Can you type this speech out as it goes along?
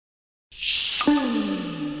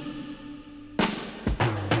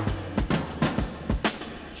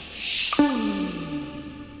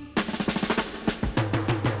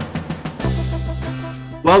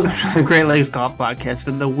Welcome to the Great Lakes Golf Podcast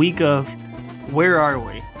for the week of, where are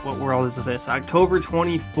we? What world is this? October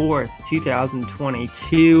 24th,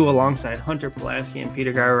 2022, alongside Hunter Pulaski and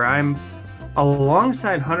Peter Garber. I'm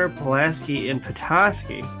alongside Hunter Pulaski in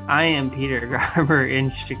Petoskey. I am Peter Garber in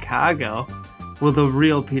Chicago. Will the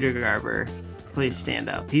real Peter Garber please stand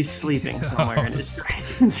up? He's sleeping somewhere in his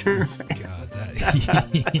room.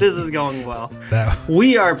 This is going well.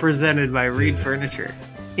 We are presented by Reed Furniture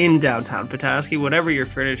in downtown Petoskey. Whatever your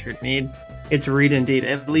furniture need, it's Reed indeed.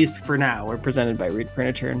 At least for now, we're presented by Reed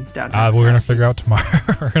Furniture in downtown. We're gonna figure out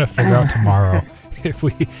tomorrow. If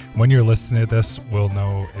when you're listening to this, we'll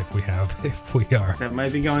know if we are. That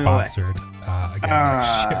might be going sponsored away.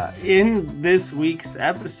 Again. In this week's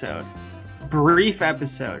episode, brief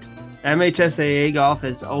episode, MHSAA golf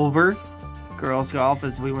is over. Girls golf,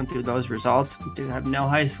 as we went through those results, we do have no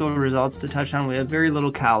high school results to touch on. We have very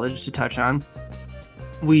little college to touch on.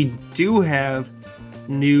 We do have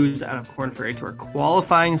news out of Korn Ferry Tour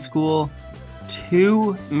qualifying school.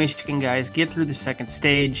 2 Michigan guys get through the second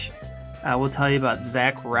stage. We'll tell you about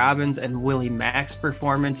Zach Robbins and Willie Mack's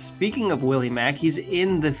performance. Speaking of Willie Mack, he's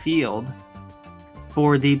in the field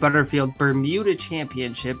for the Butterfield Bermuda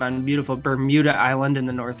Championship on beautiful Bermuda Island in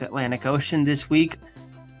the North Atlantic Ocean this week,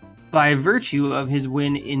 by virtue of his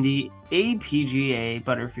win in the APGA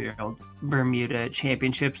Butterfield Bermuda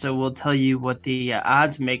Championship. So we'll tell you what the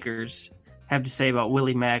odds makers have to say about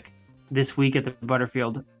Willie Mack this week at the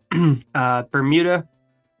Butterfield Bermuda.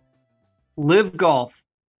 Live Golf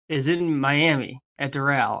is in Miami at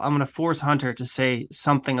Doral. I'm going to force Hunter to say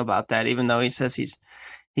something about that, even though he says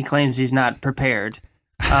he claims he's not prepared.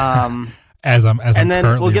 As I'm and then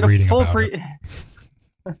currently we'll get a reading full about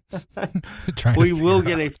we will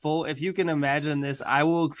get a full, if you can imagine this, I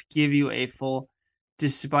will give you a full,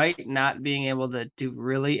 despite not being able to do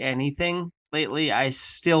really anything lately, I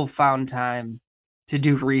still found time to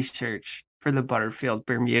do research for the Butterfield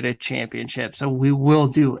Bermuda Championship. So we will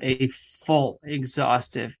do a full,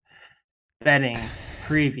 exhaustive betting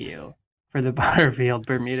preview for the Butterfield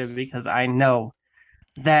Bermuda, because I know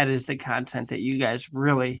that is the content that you guys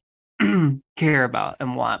really care about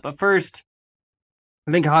and want. But first,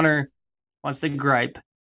 I think Hunter wants to gripe.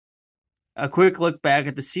 A quick look back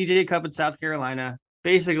at the CJ Cup in South Carolina.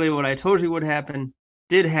 Basically, what I told you would happen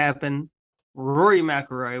did happen. Rory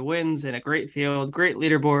McIlroy wins in a great field, great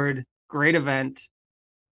leaderboard, great event.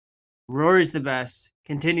 Rory's the best,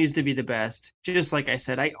 continues to be the best. Just like I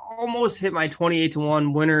said, I almost hit my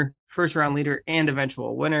 28-1 winner, first round leader, and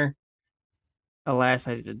eventual winner. Alas,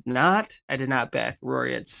 I did not. I did not back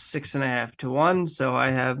Rory at 6.5-1, so I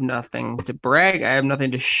have nothing to brag. I have nothing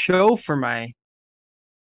to show for my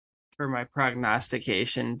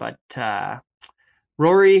prognostication. But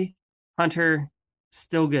Rory, Hunter,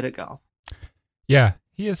 still good at golf. Yeah,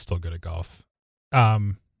 he is still good at golf.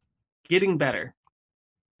 Getting better.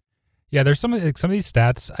 Yeah, there's some of these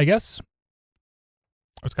stats. I guess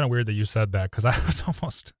it's kind of weird that you said that, because I was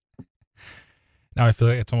almost. Now I feel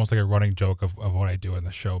like it's almost like a running joke of what I do in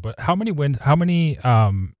the show. But how many wins?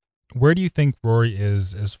 Where do you think Rory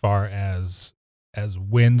is as far as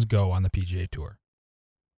wins go on the PGA Tour?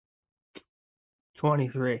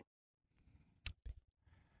 23.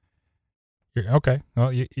 Okay.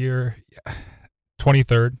 Well, you're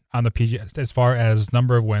 23rd on the PGA as far as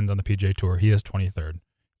number of wins on the PGA Tour. He is 23rd.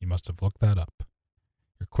 You must have looked that up.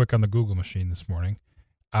 You're quick on the Google machine this morning.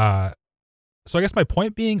 So I guess my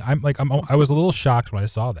point being, I was a little shocked when I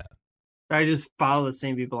saw that. I just follow the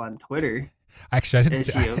same people on Twitter. Actually, I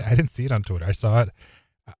didn't see it on Twitter. I saw it.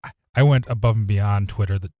 I went above and beyond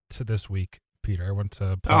Twitter to this week, Peter. I went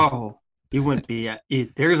to. You went beyond.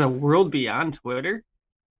 There's a world beyond Twitter.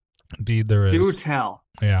 Indeed, there is. Do tell.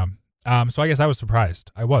 Yeah. So I guess I was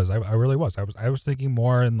surprised. I really was. I was thinking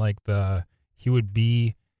more in like he would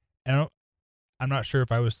be. I'm not sure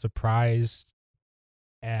if I was surprised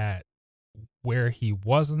at where he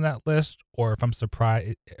was in that list, or if I'm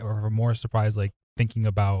surprised, or if I'm more surprised, like thinking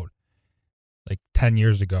about like 10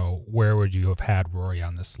 years ago, where would you have had Rory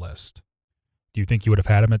on this list? Do you think you would have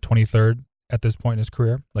had him at 23rd at this point in his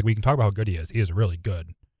career? Like, we can talk about how good he is. He is really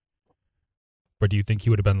good. But do you think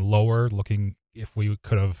he would have been lower looking if we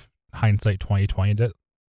could have hindsight 2020'd it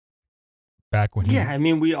back when I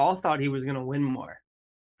mean, we all thought he was going to win more,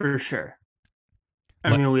 for sure.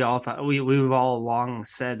 I mean, we all thought we've all along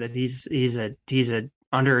said that he's a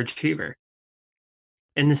underachiever.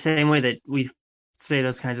 In the same way that we say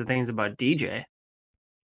those kinds of things about DJ,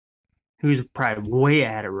 who's probably way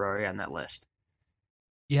ahead of Rory on that list.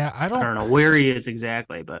 Yeah, I don't know where he is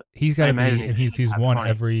exactly, but he's got to be. He's won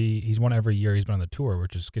every year he's been on the tour,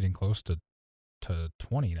 which is getting close to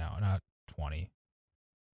 20 now, not 20.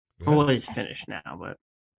 Well, he's finished now, but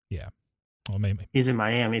Yeah. Well, maybe. He's in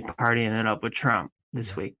Miami partying it up with Trump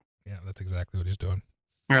this Yeah. week. Yeah, that's exactly what he's doing.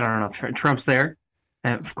 I don't know if Trump's there.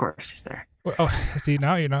 And of course he's there. Well, oh, see,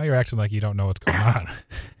 now you're acting like you don't know what's going on.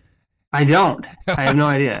 I don't. I have no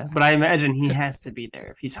idea, but I imagine he has to be there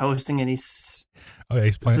if he's hosting and he's. Oh yeah,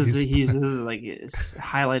 he's playing. This is like his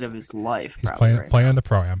highlight of his life. He's probably playing now. in the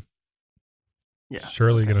pro-am. Yeah,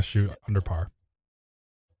 Surely gonna shoot under par.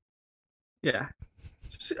 Yeah,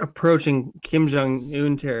 just approaching Kim Jong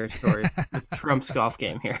Un territory with Trump's golf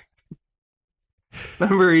game here.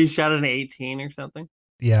 Remember, he shot an 18 or something.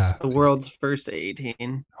 Yeah, The world's first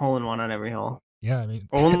 18, hole in one on every hole. yeah. I mean,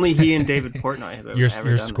 Only he and David Portnoy have ever your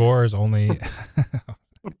done score is only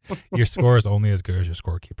your score is only as good as your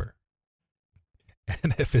scorekeeper.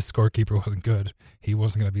 And if his scorekeeper wasn't good, he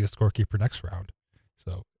wasn't going to be a scorekeeper next round.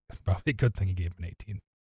 So probably a good thing he gave him an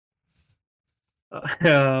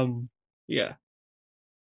 18. Yeah.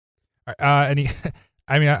 Any,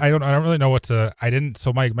 I mean, I don't really know what to. I didn't.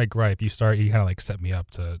 So my gripe, you kind of like set me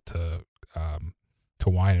up to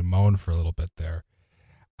whine and moan for a little bit there.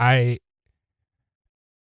 I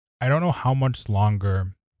don't know how much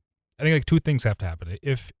longer. I think like two things have to happen.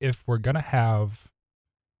 If we're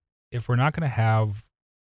not gonna have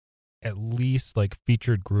at least like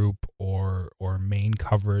featured group or main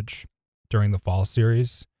coverage during the fall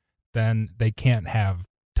series, then they can't have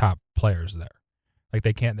top players there. Like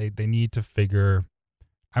they can't. They need to figure.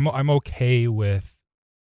 I'm okay with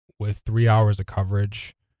 3 hours of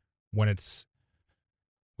coverage when it's,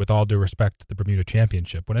 with all due respect to the Bermuda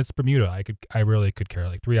Championship. When it's Bermuda, I really could care.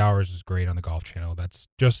 Like 3 hours is great on the Golf Channel. That's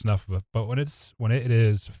just enough of it. But when it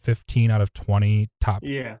is 15 out of 20 top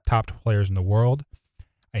players in the world,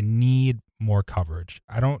 I need more coverage.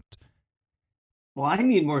 I don't. Well, I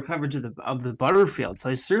need more coverage of the Butterfield, so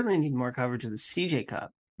I certainly need more coverage of the CJ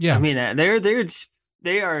Cup. Yeah, I mean, there's.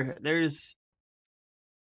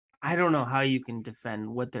 I don't know how you can defend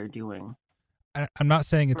what they're doing. I'm not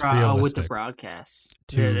saying it's realistic with the broadcasts.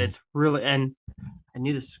 It's really, and I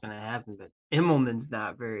knew this was going to happen, but Immelman's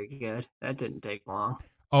not very good. That didn't take long.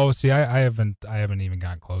 Oh, see, I haven't even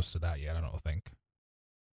gotten close to that yet. I don't think.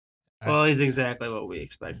 Well, he's exactly what we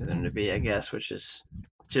expected him to be, I guess, which is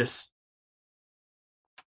just,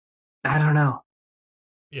 I don't know.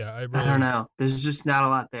 Yeah, I don't know. There's just not a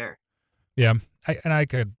lot there. Yeah,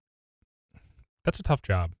 that's a tough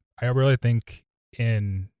job. I really think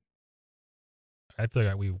I feel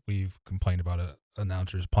like we've complained about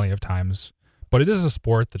announcers plenty of times, but it is a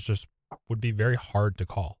sport that just would be very hard to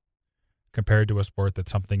call compared to a sport that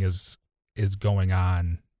something is going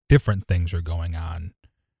on, different things are going on.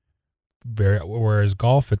 Whereas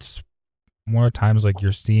golf, it's more times like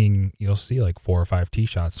you'll see like 4 or 5 tee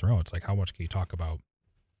shots in a row. It's like, how much can you talk about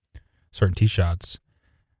certain tee shots?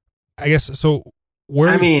 I guess so.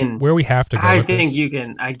 Where we have to go. I think you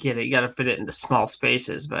can. I get it. You got to fit it into small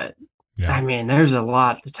spaces, but yeah. I mean, there's a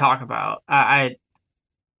lot to talk about.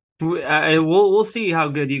 We'll see how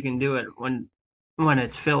good you can do it when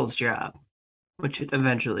it's Phil's job, which it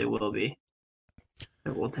eventually will be.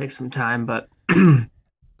 It will take some time, but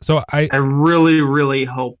so I really, really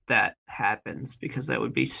hope that happens because that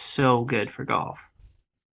would be so good for golf,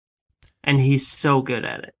 and he's so good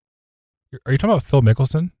at it. Are you talking about Phil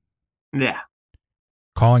Mickelson? Yeah.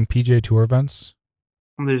 Calling PGA Tour events?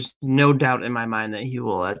 There's no doubt in my mind that he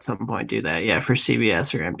will at some point do that. Yeah, for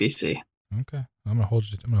CBS or NBC. Okay, I'm gonna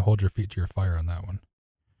hold your feet to your fire on that one.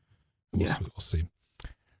 We'll see.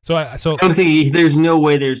 So I don't think there's no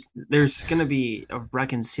way there's gonna be a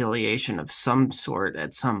reconciliation of some sort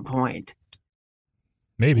at some point.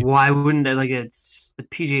 Maybe. Why wouldn't it? Like, it's the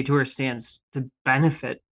PGA Tour stands to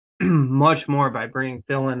benefit much more by bringing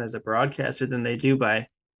Phil in as a broadcaster than they do by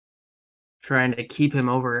trying to keep him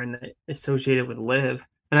over and associated with Liv.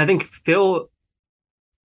 And I think Phil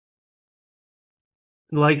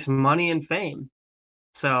likes money and fame.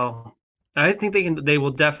 So I think they will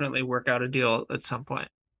definitely work out a deal at some point.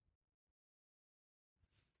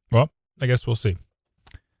 Well, I guess we'll see.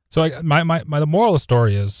 So the moral of the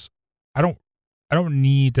story is I don't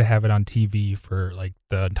need to have it on TV for like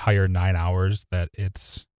the entire 9 hours that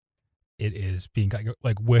it is being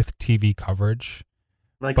like with TV coverage.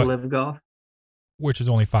 Like Live Golf? Which is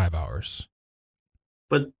only 5 hours.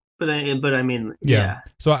 But I mean, yeah.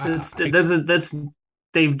 So that's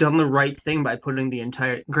they've done the right thing by putting the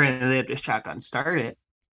entire. Granted, they have to shotgun start it,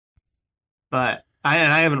 but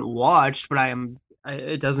I haven't watched, but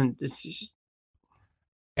it doesn't. It's just,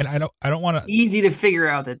 and I don't want to. Easy to figure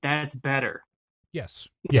out that that's better. Yes.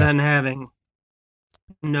 Than having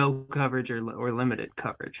no coverage or limited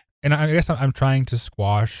coverage. And I guess I'm trying to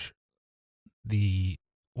squash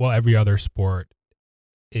every other sport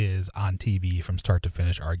is on TV from start to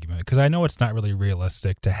finish argument, because I know it's not really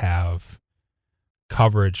realistic to have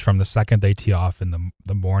coverage from the second they tee off in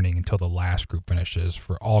the morning until the last group finishes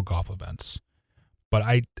for all golf events. But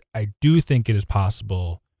I do think it is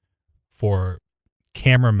possible for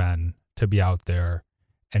cameramen to be out there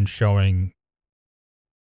and showing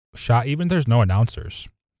shot, even if there's no announcers.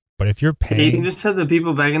 But if you're paying, you can just have the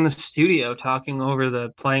people back in the studio talking over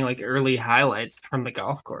the playing like early highlights from the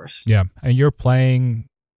golf course. yeah, and you're playing,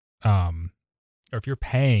 or if you're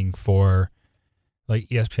paying for like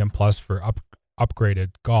ESPN Plus for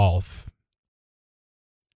upgraded golf,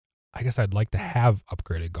 I guess I'd like to have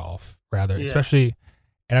upgraded golf rather, especially.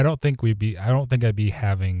 And I don't think I'd be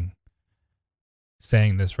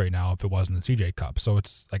saying this right now if it wasn't the CJ Cup. So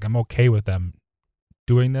it's like I'm okay with them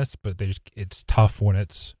doing this, but it's tough when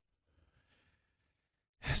it's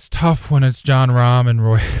Jon Rahm and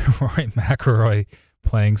Rory McIlroy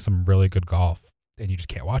playing some really good golf, and you just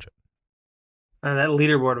can't watch it. That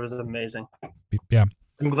leaderboard was amazing. Yeah.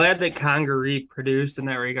 I'm glad that Congaree produced in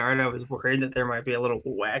that regard. I was worried that there might be a little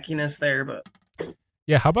wackiness there, but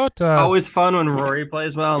yeah. How about always fun when Rory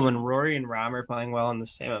plays well, and when Rory and Rahm are playing well in the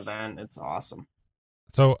same event, it's awesome.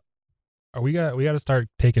 So we got to start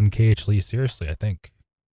taking KH Lee seriously, I think,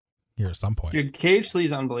 here at some point. Dude, KH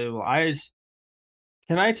Lee's unbelievable.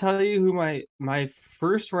 Can I tell you who my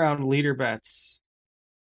first round leader bets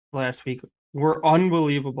last week were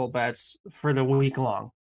unbelievable bets for the week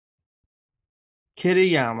long?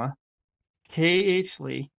 Kitayama, KH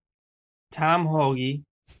Lee, Tom Hoge.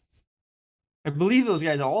 I believe those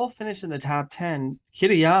guys all finished in the top 10.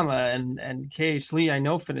 Kitayama and KH Lee, I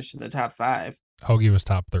know, finished in the top 5. Hoge was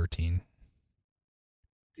top 13.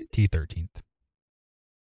 T13th.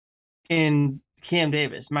 And Cam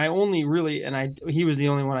Davis, my only really, he was the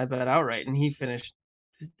only one I bet outright, and he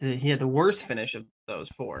had the worst finish of those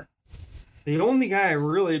 4. The only guy I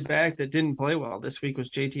really backed that didn't play well this week was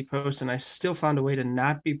JT Post, and I still found a way to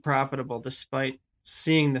not be profitable despite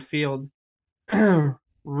seeing the field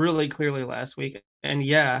really clearly last week. And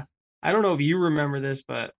yeah, I don't know if you remember this,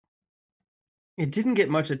 but it didn't get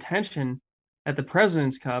much attention at the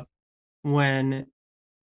President's Cup when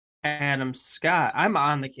Adam Scott, I'm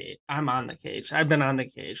on the cage. I've been on the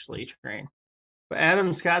KH Lee train. But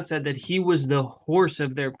Adam Scott said that he was the horse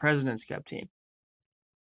of their President's Cup team.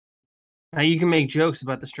 Now, you can make jokes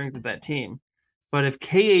about the strength of that team, but if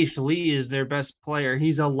KH Lee is their best player,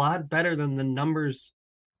 he's a lot better than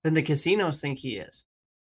the casinos think he is.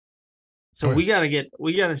 So we got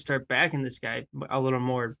to start backing this guy a little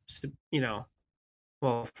more,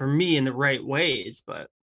 well, for me in the right ways, but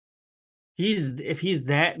if he's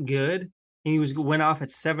that good, he went off at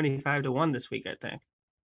 75-1 this week, I think.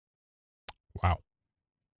 Wow.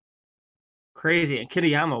 Crazy. And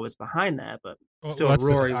Kitayama was behind that, but still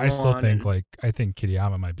Rory won. I still think I think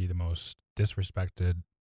Kitayama might be the most disrespected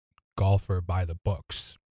golfer by the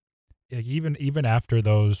books. Like even after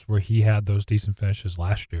those where he had those decent finishes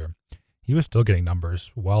last year, he was still getting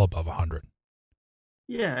numbers well above 100.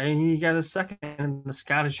 Yeah, and he got a second in the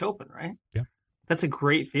Scottish Open, right? Yeah. That's a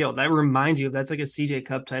great field. That reminds you of, that's like a CJ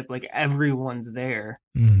Cup type, like everyone's there.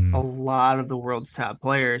 Mm-hmm. A lot of the world's top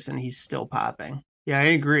players, and he's still popping. Yeah, I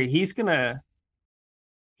agree. He's gonna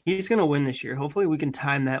win this year. Hopefully we can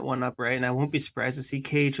time that one up right, and I won't be surprised to see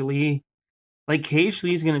KH Lee. Like, KH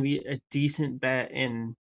Lee is gonna be a decent bet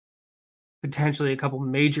in potentially a couple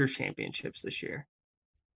major championships this year.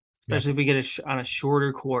 Especially if we get on a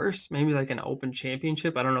shorter course, maybe like an Open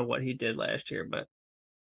Championship. I don't know what he did last year, but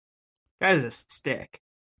guy's a stick.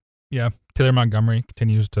 Yeah, Taylor Montgomery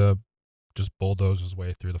continues to just bulldoze his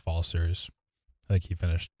way through the fall series. I think he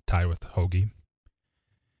finished tied with Hoge.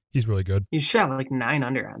 He's really good. He shot like 9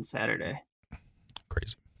 under on Saturday.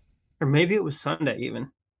 Crazy. Or maybe it was Sunday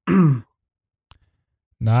even.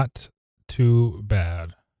 Not too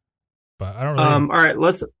bad. But I don't really... all right,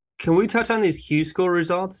 can we touch on these Q School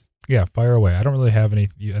results? Yeah, fire away. I don't really have any.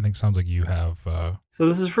 I think it sounds like you have. So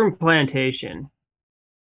this is from Plantation,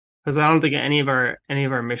 because I don't think any of our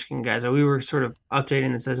Michigan guys. We were sort of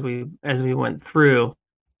updating this as we went through.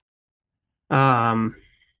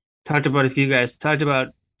 Talked about a few guys. Talked about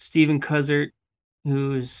Steven Cuzzert,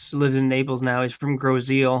 who's lives in Naples now. He's from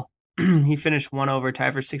Grozeal. He finished 1 over,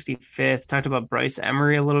 tied for 65th. Talked about Bryce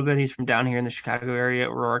Emery a little bit. He's from down here in the Chicago area,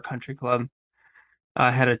 Aurora Country Club.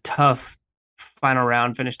 Had a tough final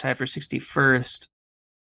round, finished tied for 61st.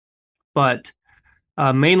 But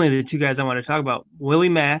mainly the two guys I want to talk about, Willie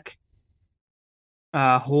Mack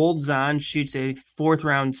holds on, shoots a 4th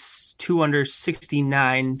round 2 under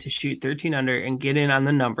 69 to shoot 13 under and get in on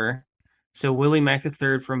the number. So Willie Mack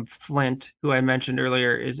III from Flint, who I mentioned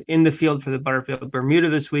earlier, is in the field for the Butterfield Bermuda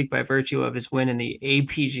this week by virtue of his win in the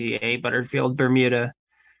APGA Butterfield Bermuda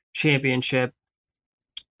Championship.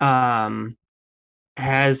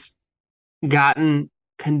 Has gotten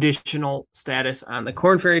conditional status on the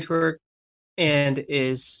Korn Ferry Tour and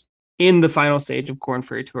is in the final stage of Korn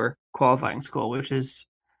Ferry Tour qualifying school, which is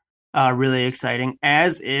really exciting,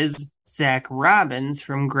 as is Zach Robbins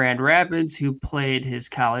from Grand Rapids, who played his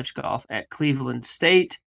college golf at Cleveland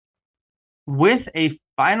State with a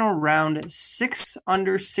final round 6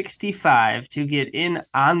 under 65 to get in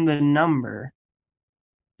on the number.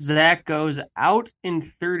 Zach goes out in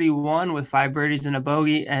 31 with 5 birdies and a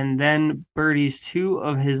bogey, and then birdies 2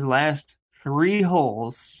 of his last 3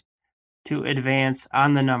 holes to advance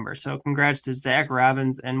on the number. So congrats to Zach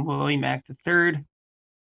Robbins and Willie Mack III,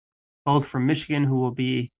 both from Michigan, who will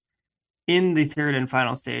be in the third and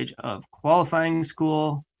final stage of qualifying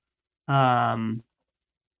school, and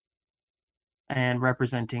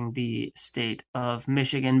representing the state of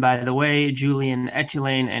Michigan. By the way, Julian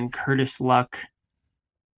Etulane and Curtis Luck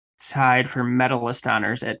tied for medalist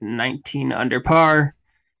honors at 19 under par.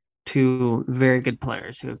 2 very good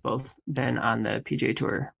players who have both been on the PGA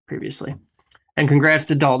Tour previously. And congrats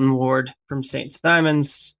to Dalton Ward from St.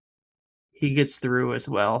 Simons. He gets through as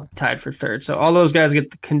well, tied for third. So all those guys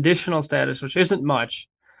get the conditional status, which isn't much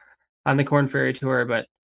on the Korn Ferry Tour, but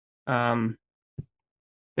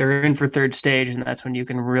they're in for third stage, and that's when you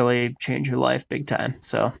can really change your life big time.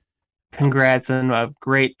 So congrats on a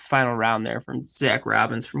great final round there from Zach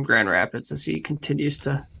Robbins from Grand Rapids as he continues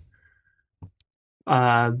to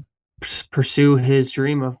pursue his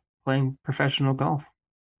dream of playing professional golf.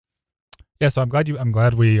 Yeah, so I'm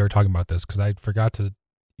glad we are talking about this, because I forgot to.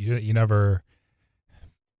 You never.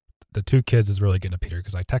 The 2 kids is really getting to Peter,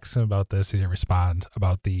 because I texted him about this. He didn't respond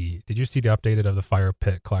about the. Did you see the updated of the Fire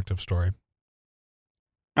Pit Collective story?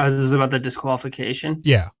 Oh, this is about the disqualification?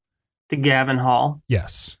 Yeah. The Gavin Hall?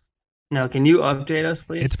 Yes. No, can you update us,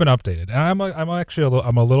 please? It's been updated, and I'm actually a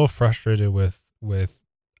little frustrated with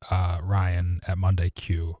Ryan at Monday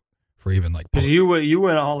Q for even like, because you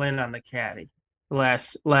went all in on the caddy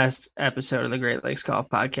last episode of the Great Lakes Golf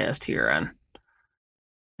Podcast here on.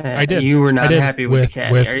 I did. You were not happy with the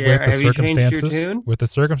caddy. Have you changed your tune? With the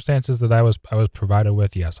circumstances that I was provided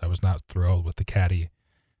with, yes, I was not thrilled with the caddy.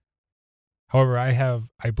 However,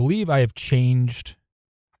 I believe I have changed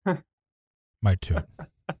my tune.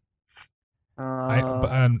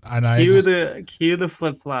 Cue the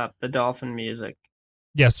flip flop, the dolphin music.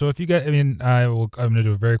 Yeah, so if you get, I'm going to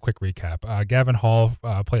do a very quick recap. Gavin Hall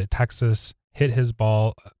played at Texas, hit his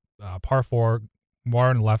ball, par 4, more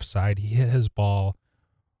on the left side. He hit his ball,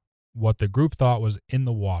 what the group thought was in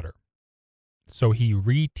the water. So he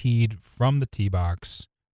re-teed from the tee box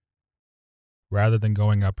rather than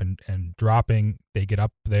going up and dropping. They get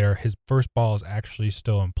up there. His first ball is actually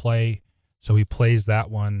still in play, so he plays that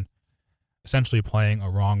one, essentially playing a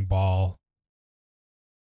wrong ball.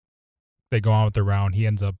 They go on with the round. He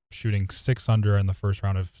ends up shooting 6 under in the first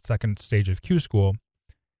round of second stage of Q School.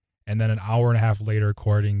 And then an hour and a half later,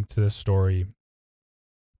 according to this story,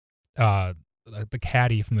 the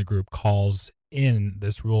caddy from the group calls in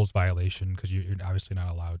this rules violation, because you're obviously not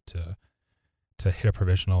allowed to hit a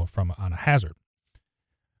provisional on a hazard.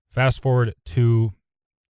 Fast forward to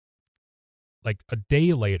like a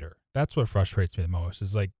day later. That's what frustrates me the most,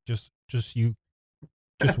 is like just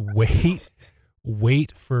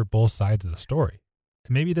wait for both sides of the story.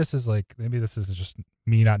 And maybe this is just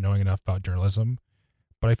me not knowing enough about journalism,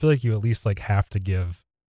 but I feel like you at least like have to give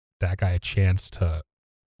that guy a chance to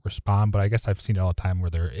respond. But I guess I've seen it all the time where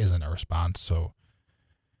there isn't a response, so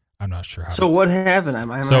I'm not sure how. So what happened?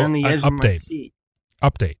 I'm on the edge of my seat.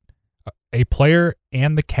 Update. A player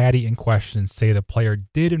and the caddy in question say the player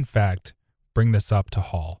did in fact bring this up to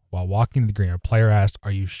Hall while walking to the green. A player asked,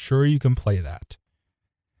 "Are you sure you can play that?"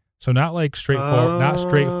 So not like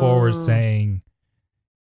straightforward saying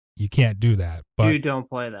you can't do that, but you don't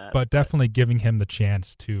play that. But definitely giving him the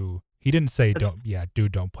chance to. He didn't say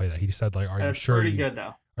don't play that. He said like, "Are you sure?" That's pretty good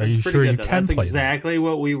though. Are you sure you can play that? That's exactly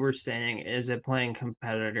what we were saying. Is a playing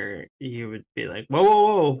competitor, you would be like,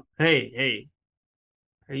 whoa, hey.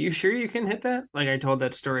 Are you sure you can hit that? Like I told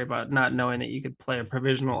that story about not knowing that you could play a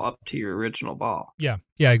provisional up to your original ball. Yeah,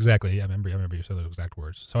 exactly. Yeah, I remember you said those exact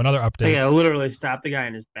words. So another update. Yeah, literally stopped the guy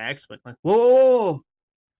in his backswing. Like, whoa.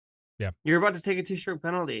 Yeah. You're about to take a 2-stroke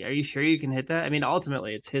penalty. Are you sure you can hit that? I mean,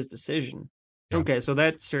 ultimately, it's his decision. Yeah. Okay, so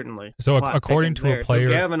that's certainly. So according to a player,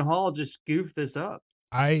 so Gavin Hall just goofed this up.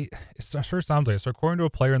 It sure sounds like it. So according to a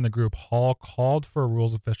player in the group, Hall called for a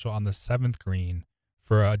rules official on the 7th green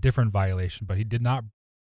for a different violation, but he did not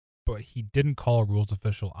but he didn't call a rules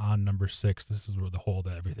official on number 6. This is where the hole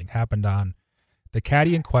that everything happened on. The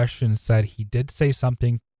caddy in question said he did say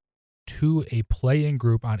something to a play-in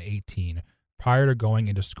group on 18 prior to going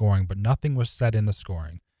into scoring, but nothing was said in the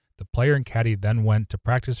scoring. The player and caddy then went to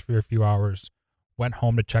practice for a few hours, went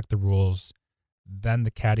home to check the rules. Then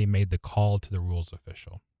the caddy made the call to the rules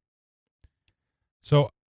official. So,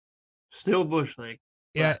 still Bush League.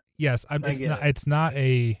 Yeah. Yes. It's not. It's not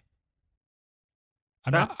a.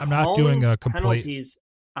 Stop I'm not doing a complete penalties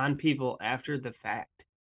on people after the fact.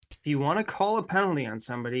 If you want to call a penalty on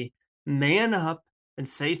somebody, man up and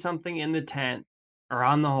say something in the tent or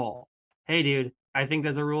on the hole. Hey, dude, I think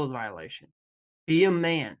there's a rules violation. Be a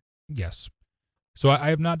man. Yes. So I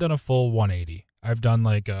have not done a full 180. I've done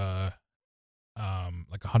like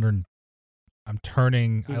 100. I'm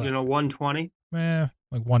turning. You know, 120.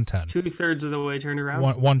 Like 110. 2/3 of the way turned around.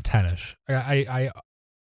 110ish.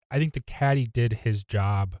 I think the caddy did his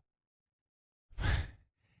job.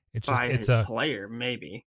 It's just By it's his player,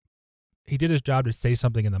 maybe. He did his job to say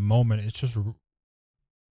something in the moment. It's just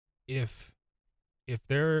if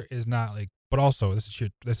there is not like, but also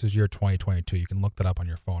this is your 2022. You can look that up on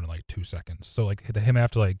your phone in like 2 seconds. So like him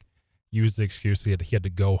have to like use the excuse he had to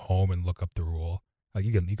go home and look up the rule. Like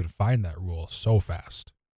you can find that rule so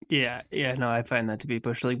fast. Yeah, no, I find that to be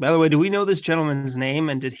Bush League. By the way, do we know this gentleman's name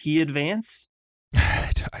and did he advance?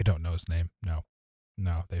 I don't know his name. No,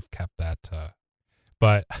 they've kept that.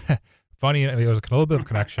 But funny, it was a little bit of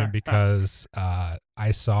connection because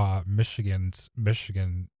I saw Michigan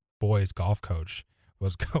boys golf coach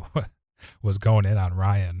was going in on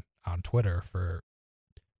Ryan on Twitter for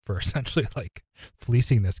essentially like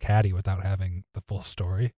fleecing this caddy without having the full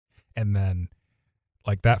story, and then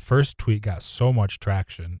like that first tweet got so much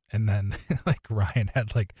traction, and then like Ryan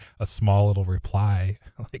had like a small little reply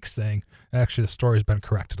like saying actually the story's been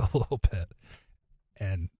corrected a little bit,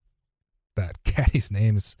 and that caddy's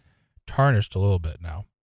name is tarnished a little bit now.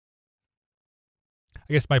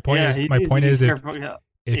 I guess my point is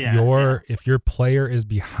if your player is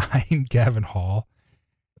behind Gavin Hall,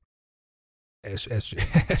 as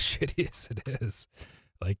shitty as it is,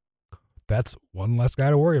 like that's one less guy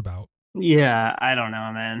to worry about. Yeah, I don't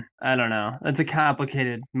know, man. I don't know. It's a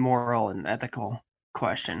complicated moral and ethical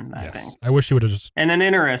question, I think. I wish you would have just... And an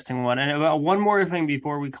interesting one. And about one more thing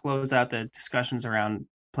before we close out the discussions around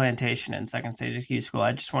plantation and second stage of Q School,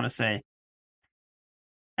 I just want to say,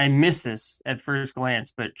 I missed this at first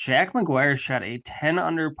glance, but Jack McGuire shot a 10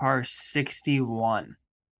 under par 61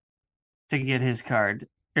 to get his card,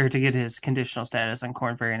 or to get his conditional status on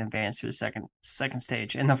Korn Ferry and advance to his second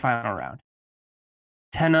stage in the final round.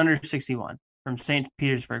 10 under 61 from St.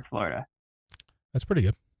 Petersburg, Florida. That's pretty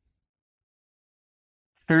good.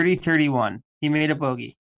 30-31. He made a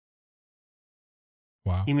bogey.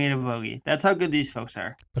 Wow. He made a bogey. That's how good these folks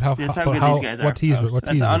are. But how these guys are.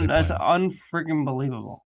 That's unfreaking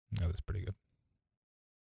believable. No, that's pretty good.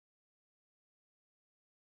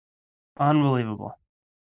 Unbelievable.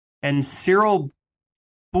 And Cyril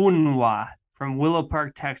Bunwa from Willow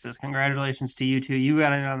Park, Texas. Congratulations to you two. You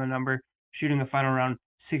got it on the number, shooting the final round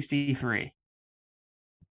 63.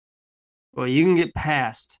 Well, you can get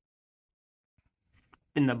past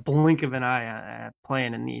in the blink of an eye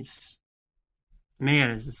playing in these.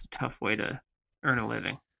 Man, is this a tough way to earn a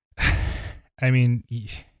living? I mean,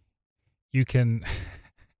 you can.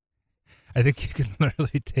 I think you can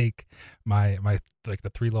literally take my like the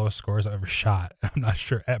 3 lowest scores I've ever shot. I'm not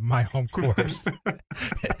sure at my home course.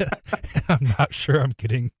 I'm not sure I'm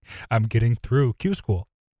getting through Q School,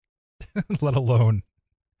 let alone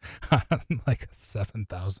on like a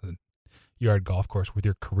 7,000 yard golf course with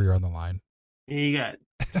your career on the line. You got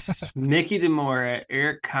Mickey DeMora,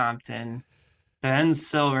 Eric Compton, Ben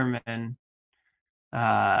Silverman,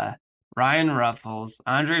 Ryan Ruffles,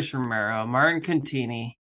 Andres Romero, Martin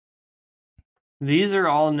Contini. These are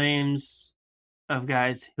all names of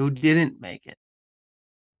guys who didn't make it.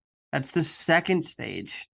 That's the second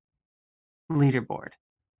stage leaderboard.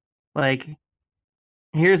 Like,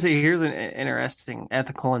 here's an interesting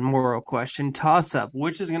ethical and moral question. Toss up.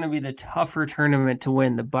 Which is going to be the tougher tournament to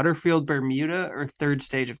win, the Butterfield Bermuda or third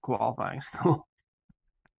stage of qualifying school?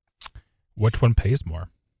 Which one pays more?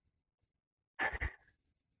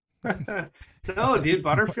 No, dude,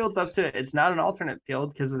 Butterfield's up to, it's not an alternate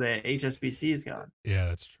field because of the HSBC is gone. Yeah,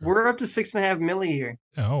 that's true. We're up to 6.5 milli here.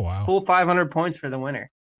 Oh, wow. It's full 500 points for the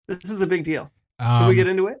winner. This is a big deal. Should we get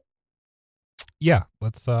into it? Yeah,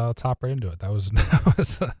 let's hop right into it. That was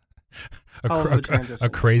a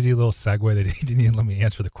crazy little segue that he didn't even let me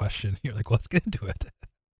answer the question. You're like, let's get into it.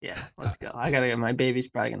 Yeah, let's go. I gotta get, my baby's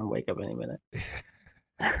probably gonna wake up any minute.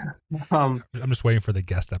 I'm just waiting for the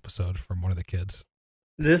guest episode from one of the kids.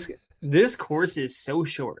 This course is so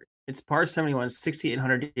short. It's par 71,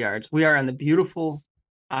 6,800 yards. We are on the beautiful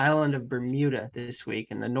island of Bermuda this week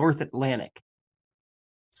in the North Atlantic.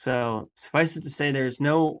 So suffice it to say, there's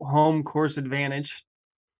no home course advantage.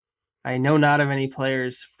 I know not of any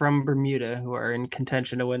players from Bermuda who are in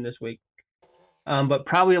contention to win this week. But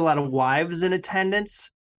probably a lot of wives in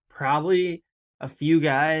attendance. Probably a few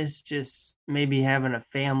guys just maybe having a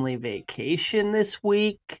family vacation this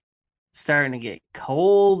week. Starting to get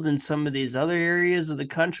cold in some of these other areas of the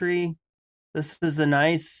country. This is a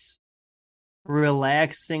nice,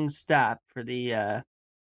 relaxing stop for the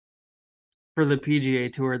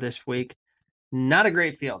PGA Tour this week. Not a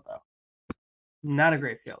great field though. Not a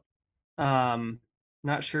great field. Um,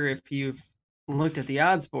 Not sure if you've looked at the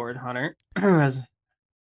odds board, Hunter,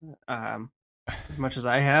 um, as much as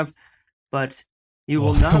I have, but you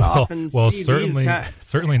will not often see certainly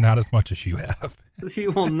not as much as you have. you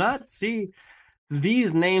will not see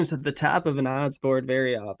these names at the top of an odds board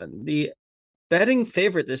very often. The betting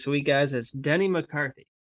favorite this week, guys, is Denny McCarthy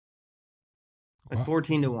at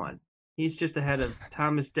 14-1. He's just ahead of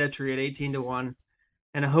Thomas Detry at 18-1,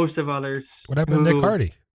 and a host of others. What happened to Nick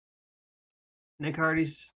Hardy? Nick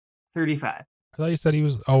Hardy's 35. I thought you said he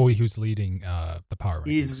was leading the power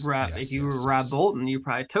rankings. If you were Rob Bolton, you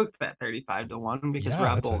probably took that 35-1 because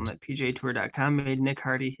Rob Bolton at PGAtour.com made Nick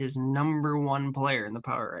Hardy his number one player in the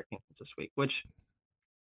power rankings this week, which,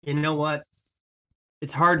 you know what?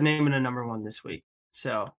 It's hard naming a number one this week.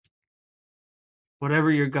 So whatever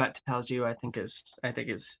your gut tells you, I think is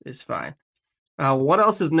fine. What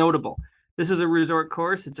else is notable? This is a resort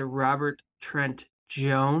course. It's a Robert Trent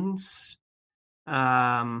Jones.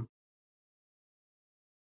 Kind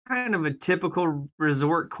of a typical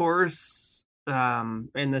resort course,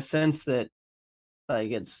 in the sense that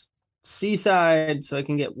like it's seaside, so it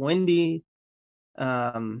can get windy.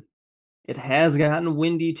 It has gotten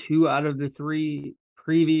windy 2 out of the 3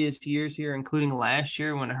 previous years here, including last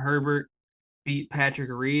year when Herbert beat Patrick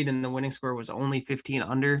Reed and the winning score was only 15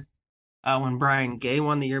 under. When Brian Gay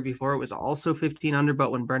won the year before, it was also 15 under,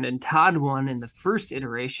 but when Brendan Todd won in the first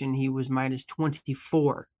iteration, he was minus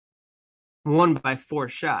 24. Won by 4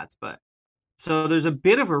 shots, but so there's a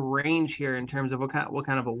bit of a range here in terms of what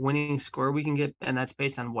kind of a winning score we can get, and that's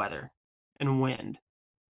based on weather and wind.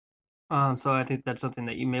 So I think that's something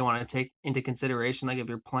that you may want to take into consideration, like if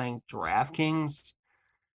you're playing DraftKings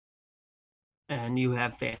and you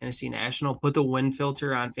have Fantasy National, put the wind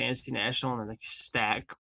filter on Fantasy National and then like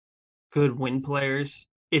stack good wind players.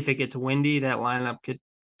 If it gets windy, that lineup could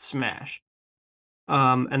smash.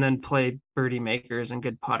 And then play birdie makers and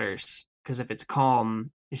good putters, because if it's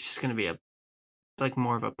calm, it's just going to be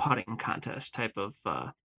more of a putting contest type of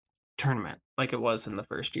tournament, like it was in the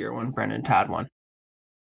first year when Brendan Todd won.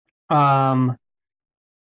 I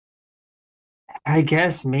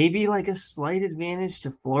guess maybe like a slight advantage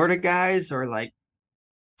to Florida guys, or like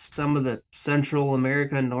some of the Central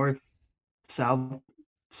America,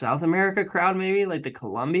 South America crowd, maybe like the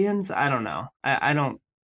Colombians. I don't know. I don't.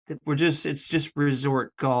 It's just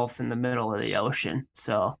resort golf in the middle of the ocean.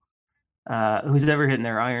 So who's ever hitting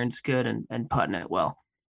their irons good and putting it well.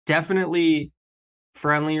 Definitely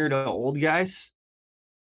friendlier to old guys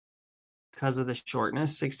because of the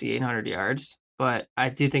shortness, 6,800 yards. But I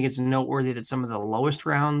do think it's noteworthy that some of the lowest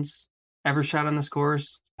rounds ever shot on this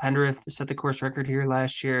course, Pendrith set the course record here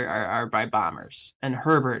last year, are by bombers. And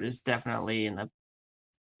Herbert is definitely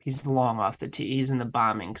he's long off the tee. He's in the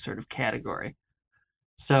bombing sort of category.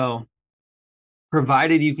 So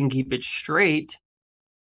provided you can keep it straight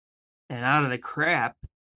and out of the crap,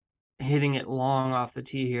 hitting it long off the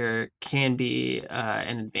tee here can be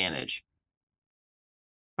an advantage.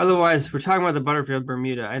 Otherwise, we're talking about the Butterfield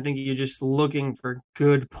Bermuda. I think you're just looking for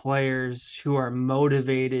good players who are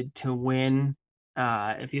motivated to win.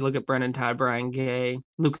 If you look at Brendan Todd, Brian Gay,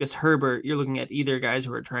 Lucas Herbert, you're looking at either guys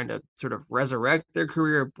who are trying to sort of resurrect their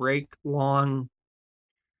career, break long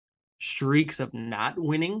streaks of not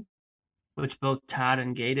winning, which both Todd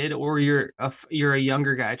and Gay did, or you're a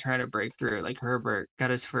younger guy trying to break through, like Herbert got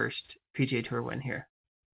his first PGA Tour win here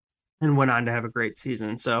and went on to have a great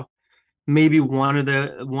season. So maybe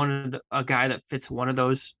a guy that fits one of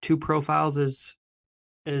those two profiles is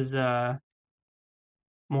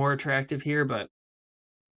more attractive here, but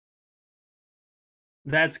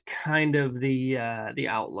that's kind of the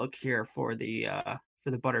outlook here for the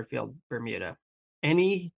Butterfield Bermuda.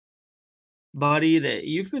 Anybody that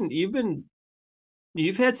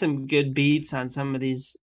you've had some good beats on some of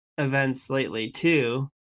these events lately too.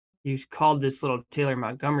 You've called this little Taylor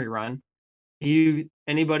Montgomery run.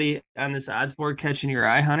 Anybody on this odds board catching your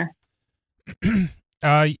eye, Hunter?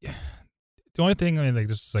 The only thing, I mean,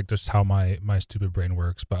 like just how my stupid brain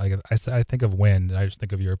works, but like I think of wind and I just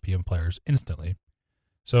think of European players instantly.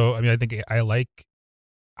 So I mean, I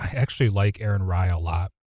actually like Aaron Rye a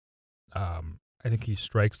lot. I think he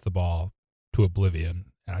strikes the ball to oblivion,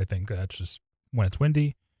 and I think that's just when it's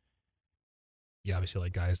windy. You obviously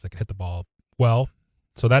like guys that can hit the ball well.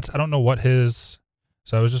 So I don't know what his.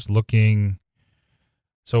 So I was just looking.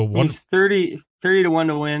 So He's 30 to 1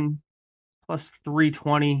 to win, plus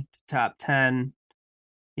 320 to top 10.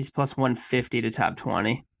 He's plus 150 to top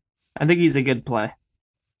 20. I think he's a good play.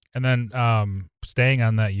 And then staying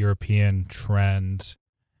on that European trend,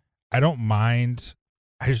 I don't mind.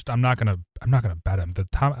 I'm not gonna bet him.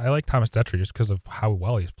 I like Thomas Detry just because of how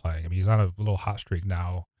well he's playing. I mean, he's on a little hot streak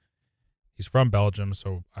now. He's from Belgium,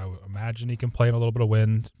 so I would imagine he can play in a little bit of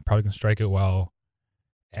wind. Probably can strike it well,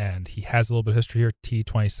 and he has a little bit of history here.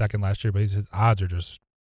 T22nd last year, but his odds are just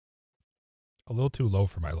a little too low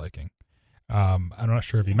for my liking. I'm not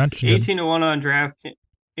sure if you mentioned 18 to 1 on draft.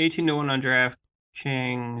 18 to 1 on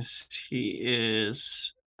DraftKings. He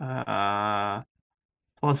is plus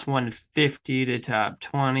 150 to top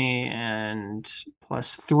 20 and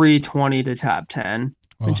plus 320 to top 10,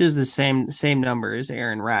 which is the same number as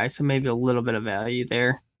Aaron Rye. So maybe a little bit of value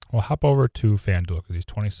there. Well, hop over to FanDuel because he's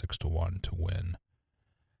 26 to 1 to win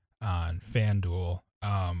on FanDuel.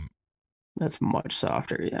 That's much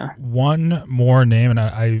softer, yeah. One more name, and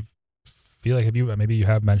I feel like maybe you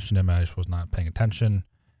have mentioned him, and I just was not paying attention.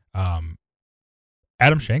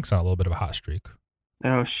 Adam Shank's on a little bit of a hot streak.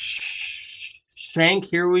 Oh, Shank,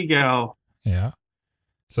 here we go. Yeah.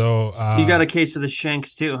 So you got a case of the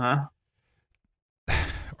Shanks too, huh?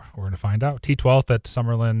 We're going to find out. T12th at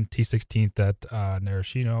Summerlin, T16th at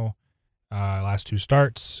Narashino, last two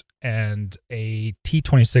starts, and a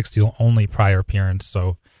T26, the only prior appearance.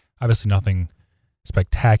 So obviously nothing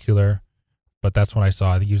spectacular, but that's when I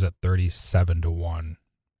saw. I think he was at 37 to 1.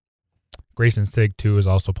 Grayson Sigg too is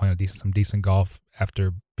also playing some decent golf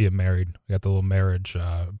after being married. We got the little marriage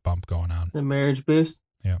bump going on. The marriage boost.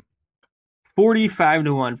 Yeah. 45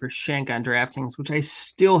 to 1 for Shank on DraftKings, which I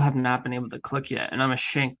still have not been able to click yet, and I'm a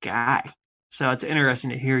Shank guy. So it's interesting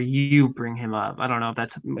to hear you bring him up. I don't know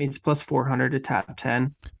if it's plus 400 to top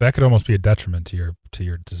 10. That could almost be a detriment to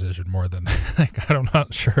your decision more than like I'm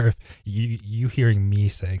not sure if you hearing me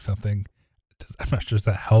saying something. I'm not sure, does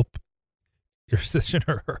that help your decision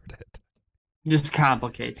or hurt it? Just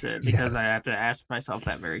complicates it because I have to ask myself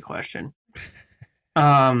that very question.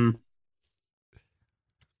 Well,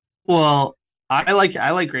 I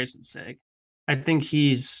like Grayson Sigg. I think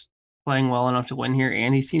he's playing well enough to win here,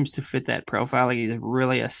 and he seems to fit that profile. Like he's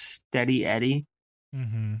really a steady Eddie.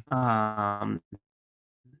 Mm-hmm. I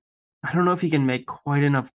don't know if he can make quite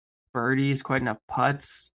enough birdies, quite enough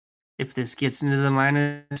putts. If this gets into the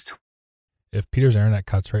minus, if Peter's internet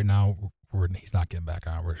cuts right now, he's not getting back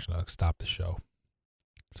on. We're just gonna stop the show.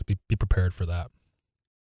 So be prepared for that.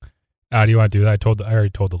 Do you want to do that? I already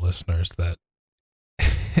told the listeners that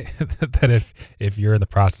that if you're in the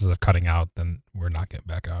process of cutting out, then we're not getting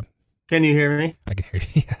back on. Can you hear me? I can hear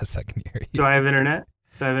you. Yes, I can hear you. Do I have internet?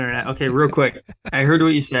 Okay, real quick. I heard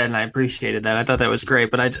what you said, and I appreciated that. I thought that was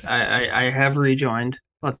great, but I have rejoined.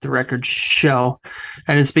 Let the record show,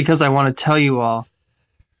 and it's because I want to tell you all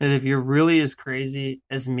that if you're really as crazy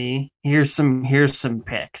as me, here's some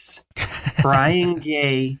picks. Brian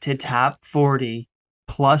Gay to top 40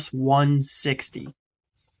 plus 160.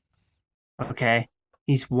 Okay.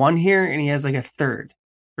 He's won here and he has like a third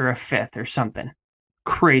or a fifth or something.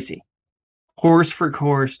 Crazy. Horse for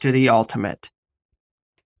course to the ultimate.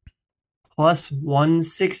 Plus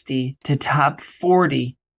 160 to top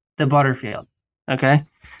 40 the Butterfield. Okay.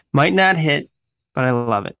 Might not hit, but I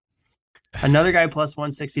love it. Another guy plus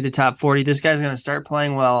 160 to top 40. This guy's going to start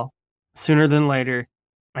playing well sooner than later.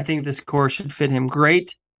 I think this course should fit him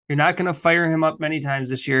great. You're not going to fire him up many times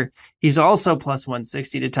this year. He's also plus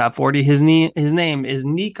 160 to top 40. His name is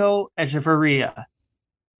Nico Echeverria.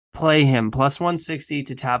 Play him plus 160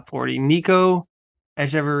 to top 40. Nico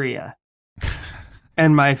Echeverria.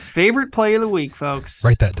 And my favorite play of the week, folks.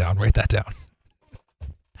 Write that down.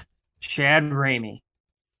 Chad Ramey.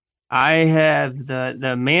 I have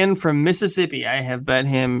the man from Mississippi. I have bet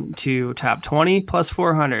him to top 20 plus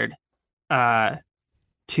 400.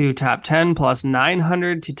 To top 10 plus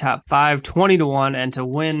 900, to top 5 20 to 1, and to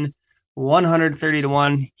win 130 to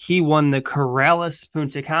 1. He won the Corrales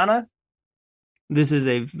Punta Cana. This is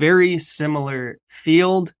a very similar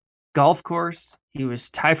field golf course. He was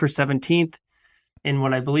tied for 17th in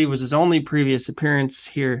what I believe was his only previous appearance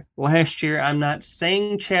here last year. I'm not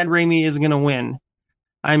saying Chad Ramey is going to win.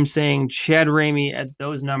 I'm saying Chad Ramey at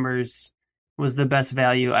those numbers was the best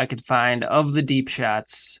value I could find of the deep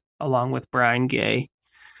shots along with Brian Gay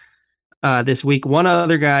this week. One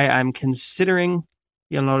other guy I'm considering,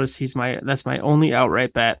 you'll notice that's my only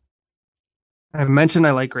outright bet. I've mentioned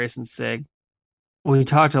I like Grayson Sigg. We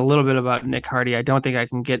talked a little bit about Nick Hardy. I don't think I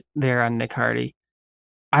can get there on Nick Hardy.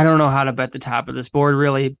 I don't know how to bet the top of this board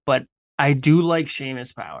really, but I do like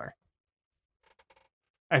Seamus Power.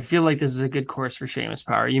 I feel like this is a good course for Seamus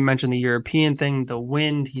Power. You mentioned the European thing, the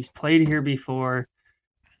wind. He's played here before.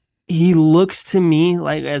 He looks to me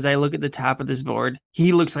like, as I look at the top of this board,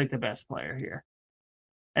 he looks like the best player here.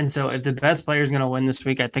 And so if the best player is going to win this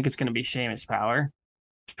week, I think it's going to be Seamus Power.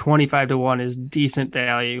 25-1 is decent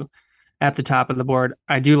value at the top of the board.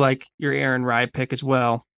 I do like your Aaron Rye pick as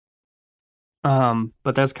well.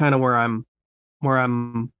 But that's kind of where I'm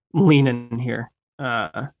leaning here.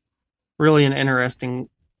 Really an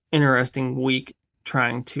interesting week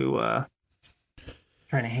trying to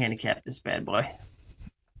handicap this bad boy.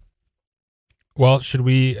 Well, should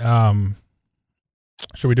we do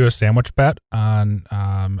a sandwich bet on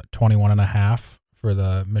 21.5 for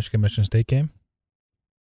the Michigan State game?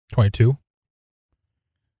 22?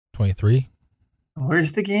 23?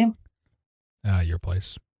 Where's the game? Your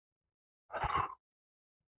place.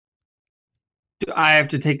 Do I have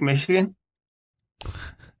to take Michigan?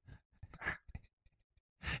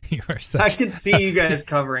 You are I can see you guys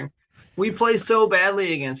covering. We play so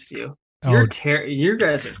badly against you. You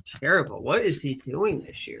guys are terrible. What is he doing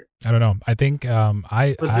this year? I don't know. I think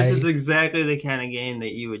this is exactly the kind of game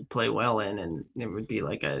that you would play well in, and it would be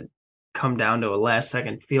like a come down to a last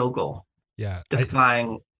second field goal. Yeah,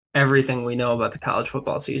 defying everything we know about the college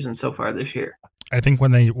football season so far this year. I think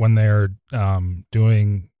when they're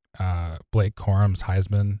doing Blake Corum's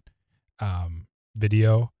Heisman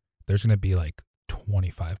video, there's going to be like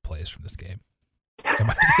 25 plays from this game.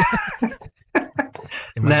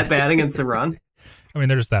 That bad against the run? I mean,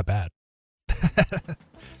 they're just that bad.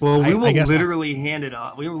 Well, we will literally hand it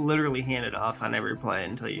off. We will literally hand it off on every play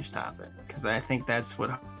until you stop it, because I think that's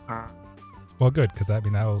what. Well, good, because that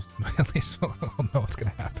will at least we'll know what's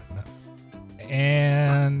going to happen.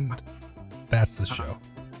 And that's the show.